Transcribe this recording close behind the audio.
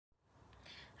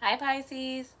Hi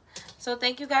Pisces. So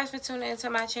thank you guys for tuning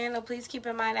into my channel. Please keep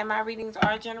in mind that my readings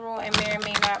are general and may or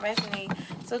may not resonate.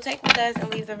 So take what does and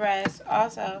leave the rest.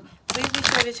 Also, please be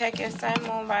sure to check your sun,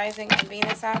 moon, rising, and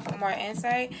Venus sign for more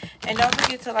insight. And don't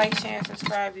forget to like, share, and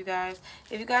subscribe, you guys.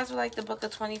 If you guys would like to book a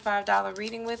 $25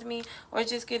 reading with me or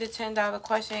just get a $10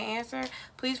 question and answer,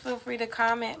 please feel free to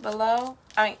comment below.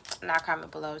 Not comment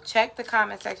below. Check the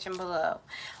comment section below.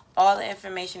 All the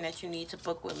information that you need to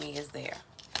book with me is there.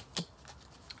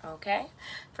 Okay,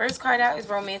 first card out is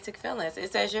romantic feelings.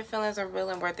 It says your feelings are real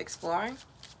and worth exploring.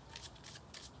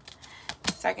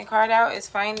 Second card out is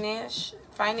finances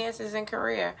and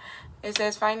career. It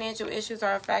says financial issues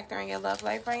are a factor in your love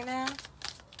life right now.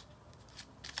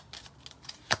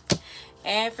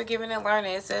 And forgiving and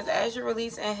learning. It says as you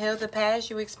release and heal the past,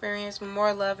 you experience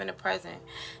more love in the present.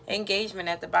 Engagement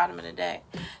at the bottom of the deck.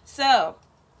 So,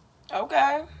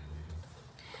 okay.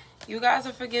 You guys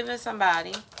are forgiving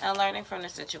somebody and learning from the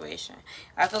situation.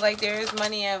 I feel like there is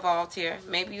money involved here.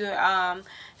 Maybe you have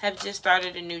just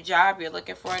started a new job. You're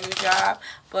looking for a new job.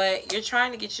 But you're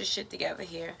trying to get your shit together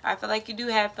here. I feel like you do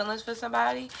have feelings for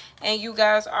somebody. And you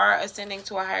guys are ascending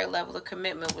to a higher level of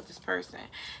commitment with this person.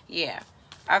 Yeah.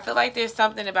 I feel like there's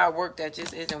something about work that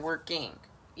just isn't working.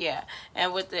 Yeah.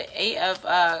 And with the 8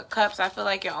 of Cups, I feel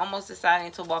like you're almost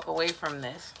deciding to walk away from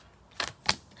this.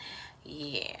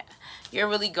 Yeah. You're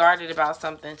really guarded about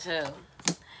something too.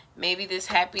 Maybe this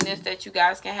happiness that you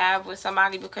guys can have with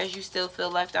somebody because you still feel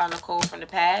left out in the cold from the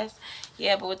past.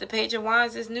 Yeah, but with the Page of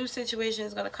Wands, this new situation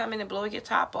is going to come in and blow your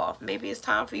top off. Maybe it's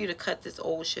time for you to cut this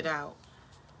old shit out.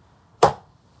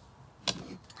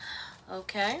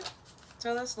 Okay.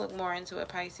 So let's look more into it,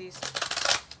 Pisces.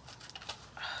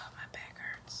 Oh, my back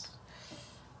hurts.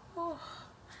 Oh.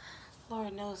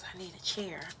 Lord knows I need a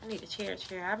chair. I need a chair.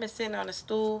 I've been sitting on a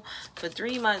stool for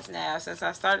 3 months now since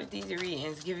I started these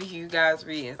readings, giving you guys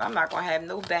readings. I'm not going to have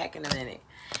no back in a minute.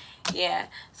 Yeah.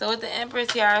 So with the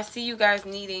Empress here, I see you guys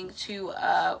needing to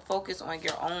focus on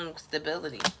your own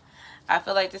stability. I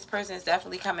feel like this person is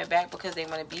definitely coming back because they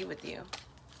want to be with you.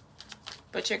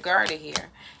 But you're guarded here.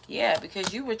 Yeah,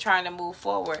 because you were trying to move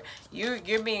forward.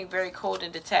 You're being very cold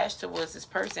and detached towards this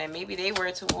person. Maybe they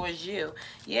were towards you.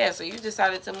 Yeah, so you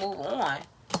decided to move on.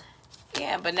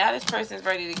 Yeah, but now this person's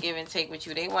ready to give and take with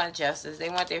you. They want justice. They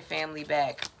want their family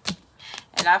back.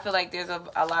 And I feel like there's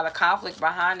a lot of conflict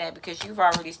behind that because you've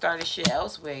already started shit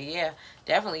elsewhere. Yeah,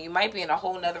 definitely. You might be in a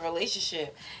whole nother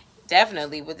relationship.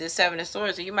 Definitely with this 7 of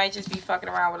Swords. So you might just be fucking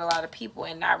around with a lot of people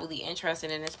and not really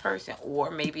interested in this person. Or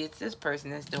maybe it's this person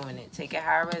that's doing it. Take it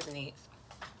how it resonates.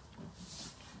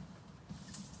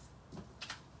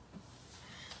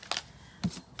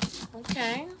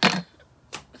 Okay.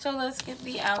 So let's get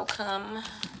the outcome.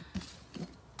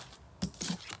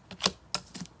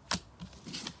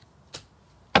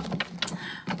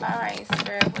 Alright,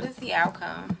 Spirit. What is the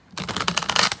outcome?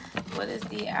 What is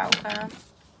the outcome?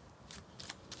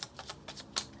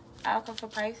 Outcome for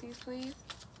Pisces, please.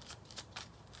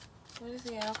 What is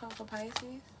the outcome for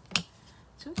Pisces?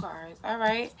 2 cards.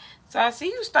 Alright. So I see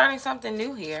you starting something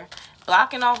new here.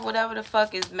 Blocking off whatever the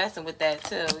fuck is messing with that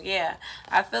too. Yeah.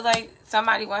 I feel like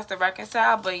somebody wants to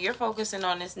reconcile, but you're focusing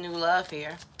on this new love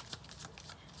here.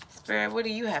 Spirit, what do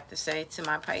you have to say to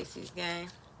my Pisces gang?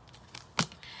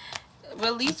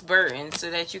 Release burdens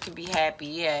so that you can be happy.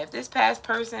 Yeah, if this past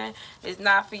person is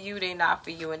not for you, they're not for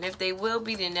you. And if they will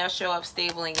be, then they'll show up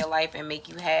stable in your life and make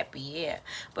you happy. Yeah,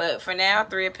 but for now,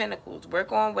 3 of Pentacles.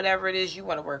 Work on whatever it is you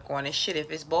want to work on. And shit,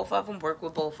 if it's both of them, work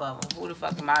with both of them. Who the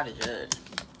fuck am I to judge?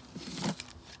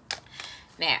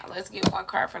 Now, let's get 1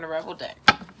 card from the Rebel deck.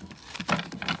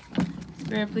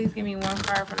 Spirit, please give me 1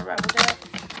 card from the Rebel deck.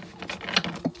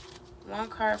 1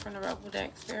 card from the Rebel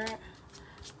deck, Spirit.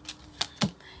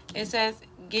 It says,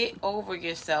 get over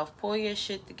yourself. Pull your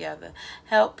shit together.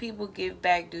 Help people give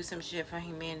back. Do some shit for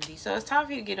humanity. So it's time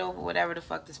for you to get over whatever the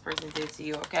fuck this person did to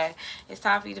you, okay? It's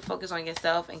time for you to focus on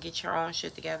yourself and get your own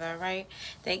shit together, all right?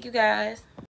 Thank you, guys.